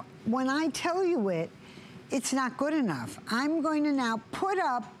 You know, when I tell you it, it's not good enough. I'm going to now put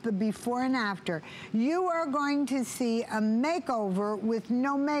up the before and after. You are going to see a makeover with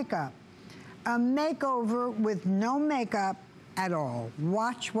no makeup. A makeover with no makeup at all.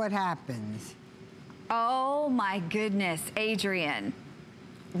 Watch what happens. Oh my goodness, Adrienne.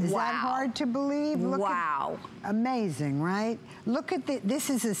 Is that hard to believe? Wow. Amazing, right? Look at this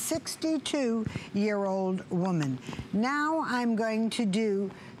is a 62-year-old woman. Now I'm going to do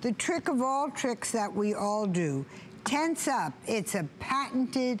the trick of all tricks that we all do. Tense Up. It's a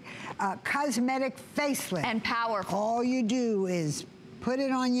patented cosmetic facelift. And powerful. All you do is put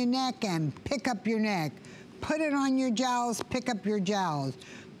it on your neck and pick up your neck. Put it on your jowls, pick up your jowls.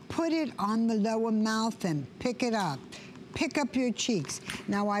 Put it on the lower mouth and pick it up. Pick up your cheeks.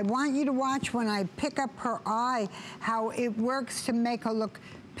 Now I want you to watch when I pick up her eye, how it works to make her look.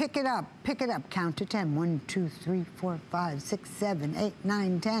 Pick it up, count to 10. 1, 2, 3, 4, 5, 6, 7, 8,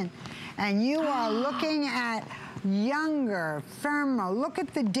 9, 10. And you are looking at younger, firmer. Look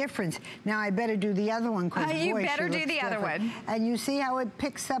at the difference. Now I better do the other one. You better do the other one. And you see how it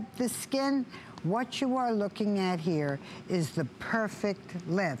picks up the skin? What you are looking at here is the perfect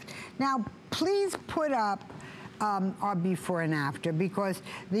lift. Now, please put up our before and after, because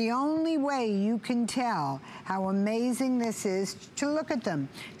the only way you can tell how amazing this is to look at them.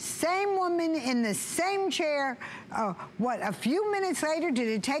 Same woman in the same chair. What, a few minutes later, did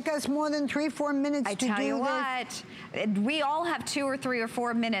it take us more than 3-4 minutes to do this? I tell you what, we all have 2 or 3 or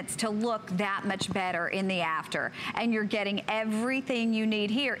 4 minutes to look that much better in the after. And you're getting everything you need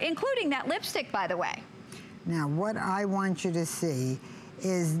here, including that lipstick, by the way. Now, what I want you to see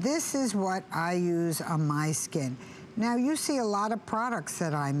is this is what I use on my skin. Now, you see a lot of products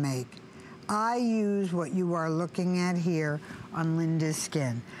that I make. I use what you are looking at here on Linda's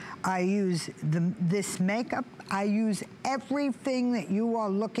skin. I use this makeup. I use everything that you are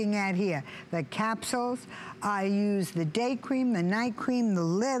looking at here. The capsules, I use the day cream, the night cream, the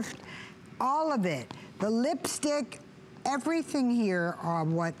lift, all of it. The lipstick, everything here are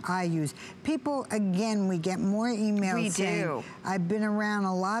what I use. People, again, we get more emails saying, I've been around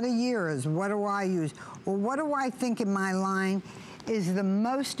a lot of years, what do I use? Well, what do I think in my line is the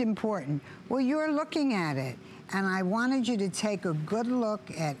most important? Well, you're looking at it. And I wanted you to take a good look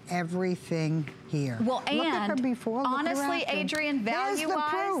at everything here. Well, and look at her before, honestly, Adrienne,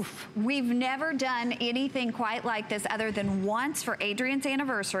 value-wise, we've never done anything quite like this other than once for Adrienne's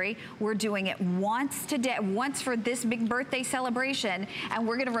anniversary. We're doing it once today, once for this big birthday celebration, and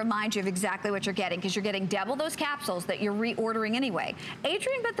we're gonna remind you of exactly what you're getting, because you're getting double those capsules that you're reordering anyway.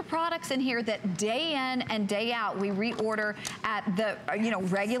 Adrienne put the products in here that day in and day out we reorder at the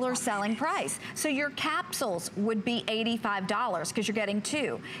regular selling price. So your capsules would be $85 because you're getting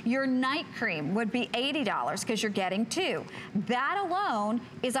 2. Your night cream would be $80 because you're getting 2. That alone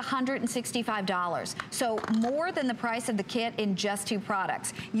is $165. So more than the price of the kit in just 2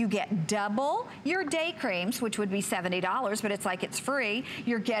 products. You get double your day creams, which would be $70, but it's like it's free.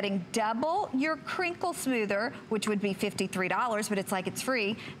 You're getting double your crinkle smoother, which would be $53, but it's like it's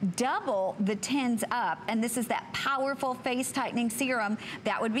free. Double the Tense Up, and this is that powerful face tightening serum.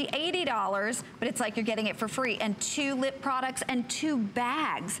 That would be $80, but it's like you're getting it for free. And 2 lip products and 2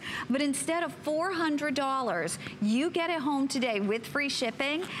 bags. But instead of $400, you get it home today with free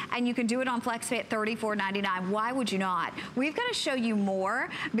shipping, and you can do it on FlexPay at $34.99. Why would you not? We've got to show you more,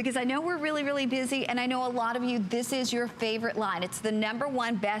 because I know we're really, really busy, and I know a lot of you, this is your favorite line. It's the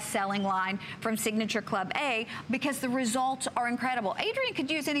 #1 best-selling line from Signature Club A, because the results are incredible. Adrienne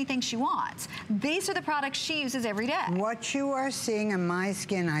could use anything she wants. These are the products she uses every day. What you are seeing on my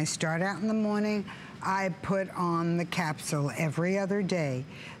skin, I start out in the morning, I put on the capsule every other day.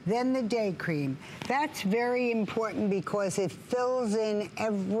 Then the day cream. That's very important because it fills in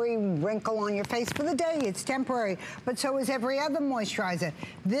every wrinkle on your face for the day. It's temporary, but so is every other moisturizer.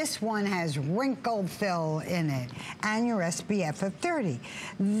 This one has wrinkle fill in it and your SPF of 30.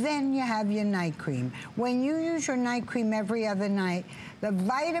 Then you have your night cream. When you use your night cream every other night, the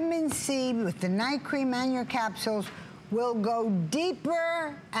vitamin C with the night cream and your capsules will go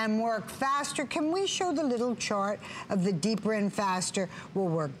deeper and work faster. Can we show the little chart of the deeper and faster? Will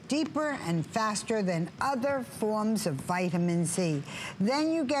work deeper and faster than other forms of vitamin C.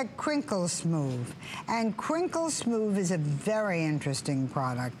 Then you get Crinkle Smooth. And Crinkle Smooth is a very interesting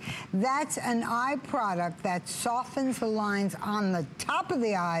product. That's an eye product that softens the lines on the top of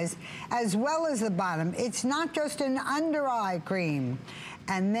the eyes as well as the bottom. It's not just an under eye cream.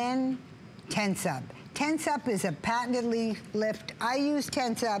 And then Tense Up. Tense Up is a patented lift. I use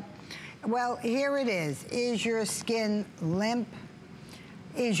Tense Up. Well, here it is. Is your skin limp?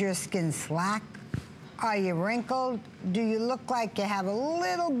 Is your skin slack? Are you wrinkled? Do you look like you have a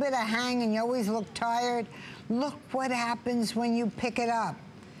little bit of hang and you always look tired? Look what happens when you pick it up.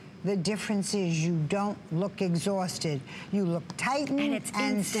 The difference is you don't look exhausted. You look tightened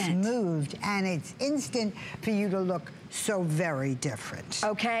and smoothed, and it's instant for you to look so very different.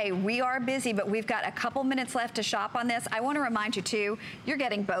 Okay, we are busy, but we've got a couple minutes left to shop on this. I want to remind you too, you're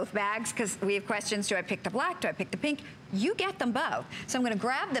getting both bags because we have questions. Do I pick the black? Do I pick the pink? You get them both. So I'm going to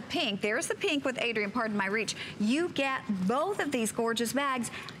grab the pink. There's the pink with Adrienne, pardon my reach. You get both of these gorgeous bags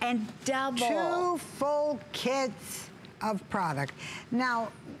and double. 2 full kits of product.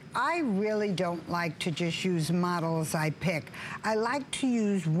 Now, I really don't like to just use models I pick. I like to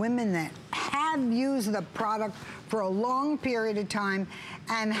use women that have used the product for a long period of time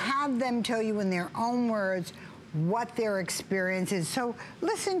and have them tell you in their own words what their experience is. So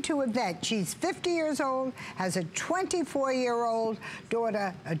listen to Yvette. She's 50 years old, has a 24-year-old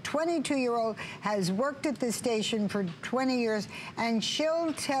daughter, a 22-year-old, has worked at the station for 20 years, and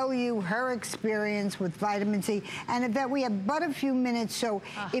she'll tell you her experience with vitamin C. And Yvette, we have but a few minutes, so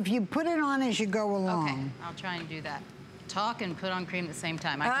if you put it on as you go along. Okay, I'll try and do that. Talk and put on cream at the same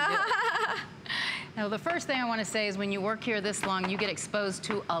time. I can do it. Now, the first thing I want to say is when you work here this long, you get exposed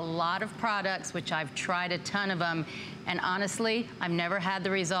to a lot of products, which I've tried a ton of them. And honestly, I've never had the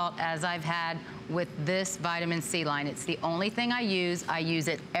result as I've had with this vitamin C line. It's the only thing I use. I use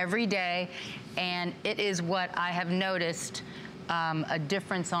it every day. And it is what I have noticed a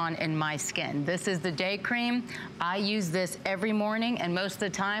difference on in my skin. This is the day cream. I use this every morning, and most of the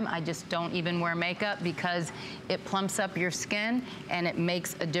time I just don't even wear makeup because it plumps up your skin and it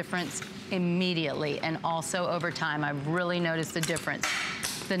makes a difference immediately, and also over time. I've really noticed the difference.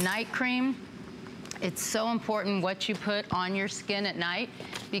 The night cream, it's so important what you put on your skin at night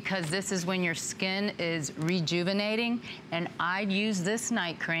because this is when your skin is rejuvenating, and I use this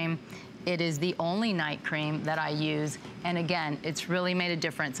night cream. It is the only night cream that I use. And again, it's really made a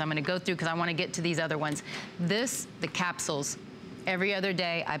difference. I'm gonna go through because I wanna get to these other ones. This, the capsules, every other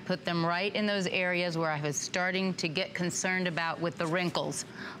day, I put them right in those areas where I was starting to get concerned about with the wrinkles.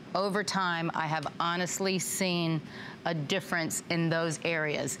 Over time, I have honestly seen a difference in those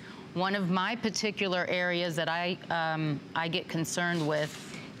areas. One of my particular areas that I get concerned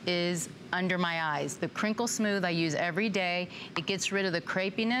with is under my eyes. The Crinkle Smooth I use every day. It gets rid of the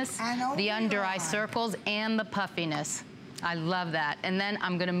crepiness, the under eye circles, and the puffiness. I love that. And then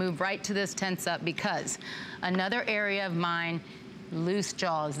I'm gonna move right to this Tense Up because another area of mine, loose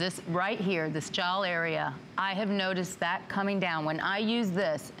jaws, this right here, this jaw area, I have noticed that coming down. When I use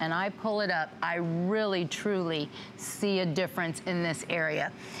this and I pull it up, I really, truly see a difference in this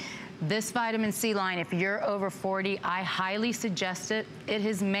area. This vitamin C line, if you're over 40, I highly suggest it. It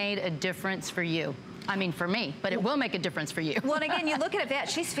has made a difference for you. I mean, for me, but it will make a difference for you. Well, and again, you look at Yvette,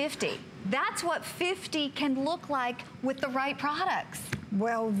 she's 50. That's what 50 can look like with the right products.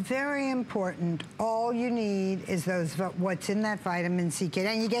 Well, very important. All you need is those what's in that vitamin C kit,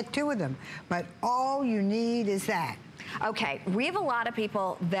 and you get 2 of them, but all you need is that. Okay, we have a lot of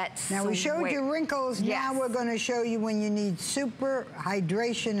people that Now we showed you wrinkles, now we're gonna show you when you need super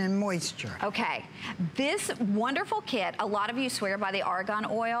hydration and moisture. Okay, this wonderful kit, a lot of you swear by the argan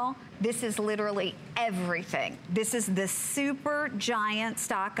oil. This is literally everything. This is the super giant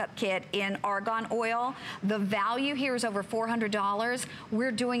stock-up kit in argan oil. The value here is over $400.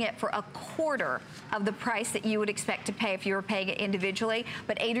 We're doing it for a quarter of the price that you would expect to pay if you were paying it individually.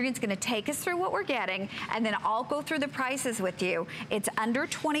 But Adrienne's gonna take us through what we're getting, and then I'll go through the prices with you. It's under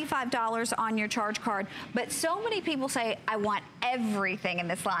 $25 on your charge card, but so many people say, I want everything in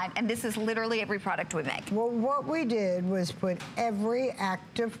this line, and this is literally every product we make. Well, what we did was put every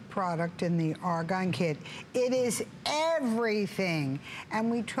active product in the argan kit. It is everything,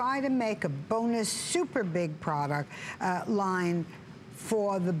 and we try to make a bonus super big product line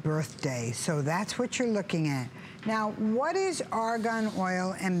for the birthday. So that's what you're looking at. Now, what is argan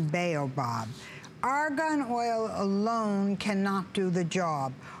oil and baobab? Argan oil alone cannot do the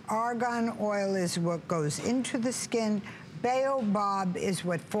job. Argan oil is what goes into the skin. Baobab is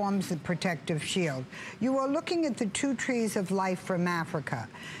what forms the protective shield. You are looking at the 2 trees of life from Africa.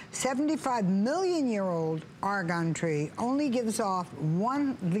 75-million-year-old argan tree only gives off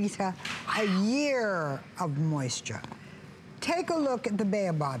 1 liter a year of moisture. Take a look at the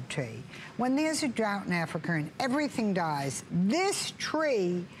baobab tree. When there's a drought in Africa and everything dies, this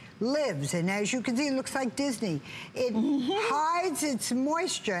tree lives, and as you can see, it looks like Disney. It hides its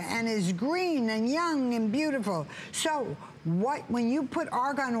moisture and is green and young and beautiful. So when you put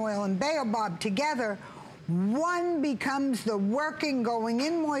argan oil and baobab together, one becomes the working, going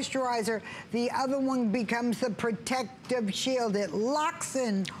in moisturizer, the other one becomes the protective shield. It locks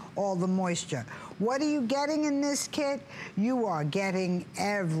in all the moisture. What are you getting in this kit? You are getting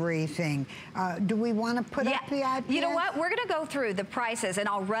everything. Do we want to put up the IPS? You know what? We're going to go through the prices, and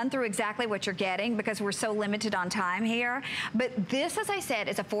I'll run through exactly what you're getting because we're so limited on time here. But this, as I said,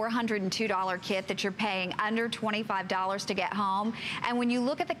 is a $402 kit that you're paying under $25 to get home. And when you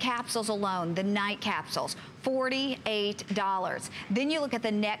look at the capsules alone, the night capsules, $48. Then you look at the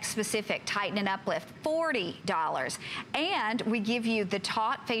neck specific Tighten and Uplift, $40. And we give you the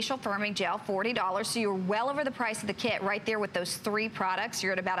Taut Facial Firming Gel, $40. So you're well over the price of the kit right there with those 3 products.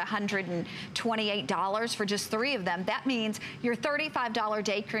 You're at about $128 for just 3 of them. That means your $35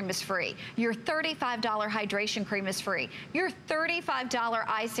 day cream is free. Your $35 hydration cream is free. Your $35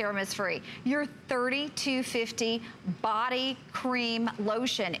 eye serum is free. Your $32.50 body cream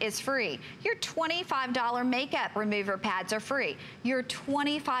lotion is free. Your $25 makeup remover pads are free. Your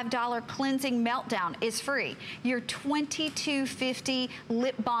 $25 cleansing meltdown is free. Your $22.50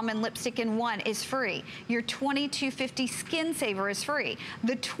 lip balm and lipstick in one is free. Your $22.50 skin saver is free.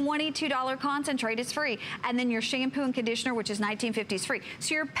 The $22 concentrate is free. And then your shampoo and conditioner, which is $19.50, is free.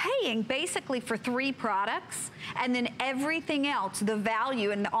 So you're paying basically for 3 products, and then everything else, the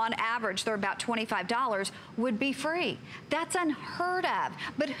value, and on average they're about $25, would be free. That's unheard of.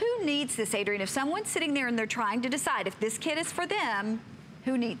 But who needs this, Adrienne? If someone's sitting there and they're trying to decide if this kit is for them,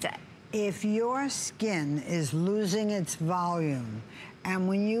 who needs it? If your skin is losing its volume, and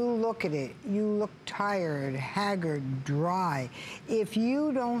when you look at it, you look tired, haggard, dry, if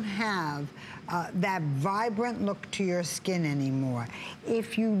you don't have that vibrant look to your skin anymore,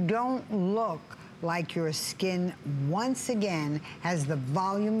 if you don't look like your skin once again has the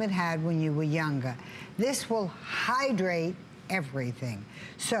volume it had when you were younger, this will hydrate everything.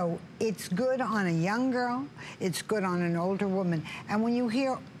 So it's good on a young girl, it's good on an older woman. And when you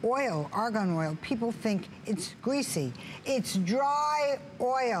hear oil, argan oil, people think it's greasy. It's dry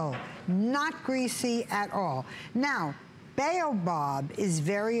oil, not greasy at all. Now, baobab is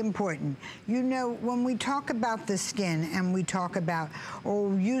very important. You know, when we talk about the skin and we talk about,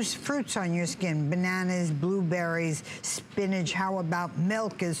 use fruits on your skin, bananas, blueberries, spinach, how about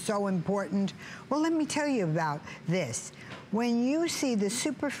milk is so important? Well, let me tell you about this. When you see the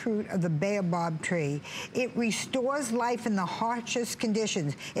superfruit of the baobab tree, it restores life in the harshest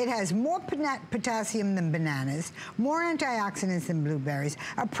conditions. It has more potassium than bananas, more antioxidants than blueberries,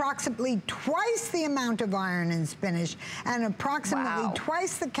 approximately twice the amount of iron in spinach, and approximately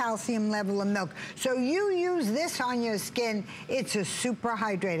twice the calcium level of milk. So you use this on your skin, it's a super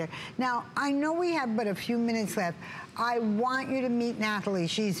hydrator. Now, I know we have but a few minutes left. I want you to meet Natalie.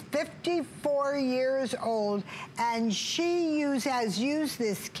 She's 54 years old, and she has used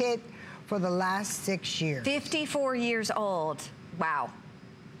this kit for the last 6 years. 54 years old. Wow.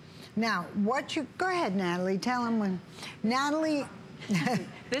 Now, go ahead, Natalie, tell them when. Natalie.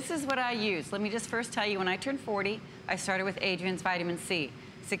 This is what I use. Let me just first tell you, when I turned 40, I started with Adrienne's vitamin C.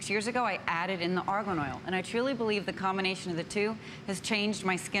 6 years ago, I added in the argan oil, and I truly believe the combination of the two has changed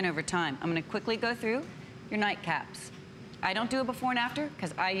my skin over time. I'm gonna quickly go through your nightcaps. I don't do a before and after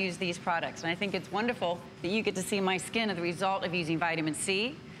because I use these products, and I think it's wonderful that you get to see my skin as a result of using vitamin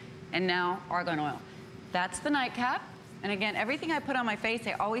C and now argan oil. That's the nightcap, and again, everything I put on my face,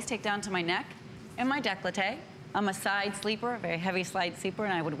 I always take down to my neck and my décolleté. I'm a side sleeper, a very heavy side sleeper,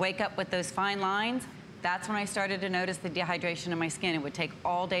 and I would wake up with those fine lines. That's when I started to notice the dehydration in my skin. It would take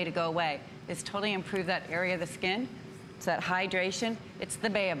all day to go away. It's totally improved that area of the skin. It's that hydration. It's the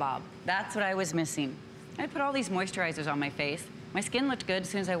baobab. That's what I was missing. I put all these moisturizers on my face. My skin looked good as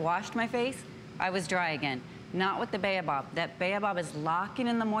soon as I washed my face. I was dry again. Not with the baobab. That baobab is locking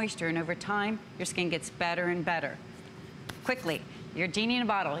in the moisture, and over time, your skin gets better and better. Quickly, your genie in a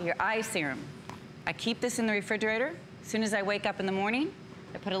bottle, your eye serum. I keep this in the refrigerator. As soon as I wake up in the morning,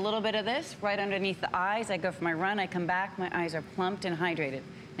 I put a little bit of this right underneath the eyes. I go for my run, I come back, my eyes are plumped and hydrated.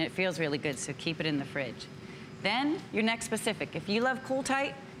 And it feels really good, so keep it in the fridge. Then, your neck specific. If you love Cool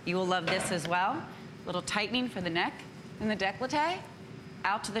Tight, you will love this as well. Little tightening for the neck and the décolleté,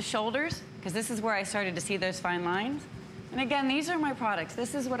 out to the shoulders, because this is where I started to see those fine lines. And again, these are my products.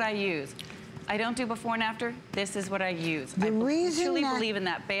 This is what I use. I don't do before and after. This is what I use. I truly believe in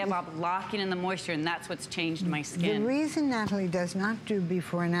that baobab locking in the moisture, and that's what's changed my skin. The reason Natalie does not do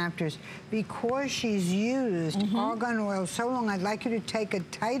before and afters, because she's used argan oil so long. I'd like you to take a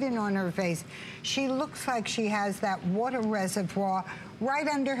tighten on her face. She looks like she has that water reservoir right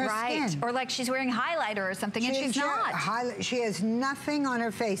under her skin. Or like she's wearing highlighter or something, and she's not. She has nothing on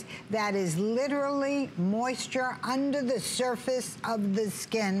her face. That is literally moisture under the surface of the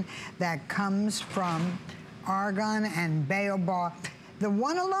skin that comes from argan and baobab. The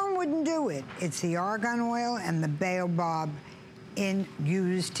one alone wouldn't do it. It's the argan oil and the baobab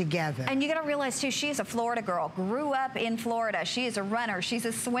used together. And you gotta realize too, she is a Florida girl, grew up in Florida. She is a runner, she's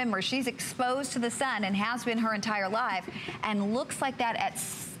a swimmer, she's exposed to the sun and has been her entire life, and looks like that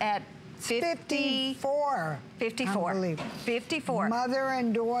at 54. 54. Unbelievable. 54. Mother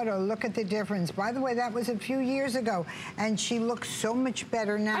and daughter, look at the difference. By the way, that was a few years ago, and she looks so much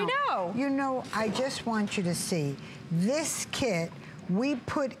better now. I know. You know, I just want you to see, this kit we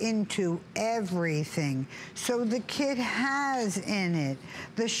put into everything. So the kit has in it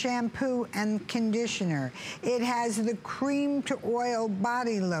the shampoo and conditioner. It has the cream to oil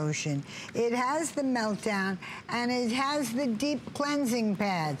body lotion. It has the meltdown, and it has the deep cleansing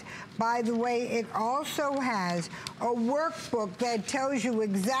pads. By the way, it also has a workbook that tells you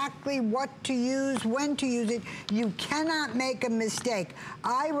exactly what to use, when to use it. You cannot make a mistake.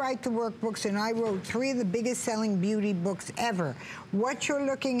 I write the workbooks, and I wrote 3 of the biggest selling beauty books ever. What you're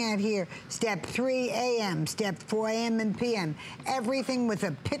looking at here, step 3 a.m., step 4 a.m. and p.m., everything with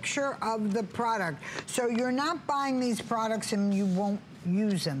a picture of the product. So you're not buying these products and you won't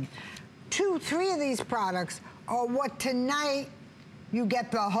use them. 2, 3 of these products are what tonight you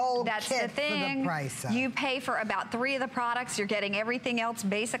get the whole kit for the price of. You pay for about 3 of the products. You're getting everything else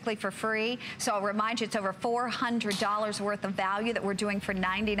basically for free. So I'll remind you, it's over $400 worth of value that we're doing for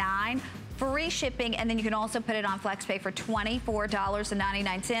 $99. Free shipping, and then you can also put it on FlexPay for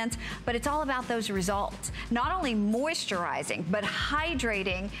 $24.99. But it's all about those results. Not only moisturizing, but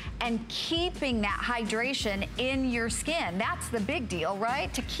hydrating and keeping that hydration in your skin. That's the big deal,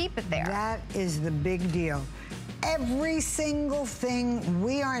 right? To keep it there. That is the big deal. Every single thing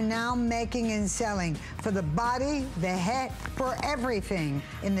we are now making and selling for the body, the head, for everything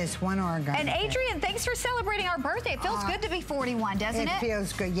in this one organ. And Adrienne, thanks for celebrating our birthday. It feels good to be 41, doesn't it? It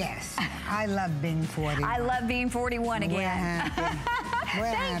feels good, yes. I love being 41. I love being 41 again. We're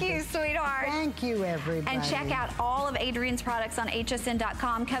happy. Thank you, sweetheart. Thank you, everybody. And check out all of Adrienne's products on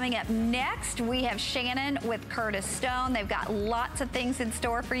hsn.com. Coming up next, we have Shannon with Curtis Stone. They've got lots of things in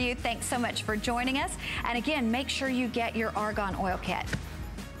store for you. Thanks so much for joining us. And again, make sure you get your argan oil kit.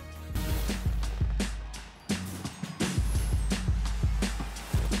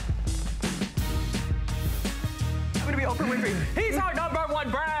 I'm gonna be Oprah Winfrey. He's our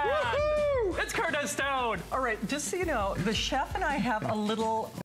 #1 brand. It's Curtis Stone. All right, just so you know, the chef and I have a little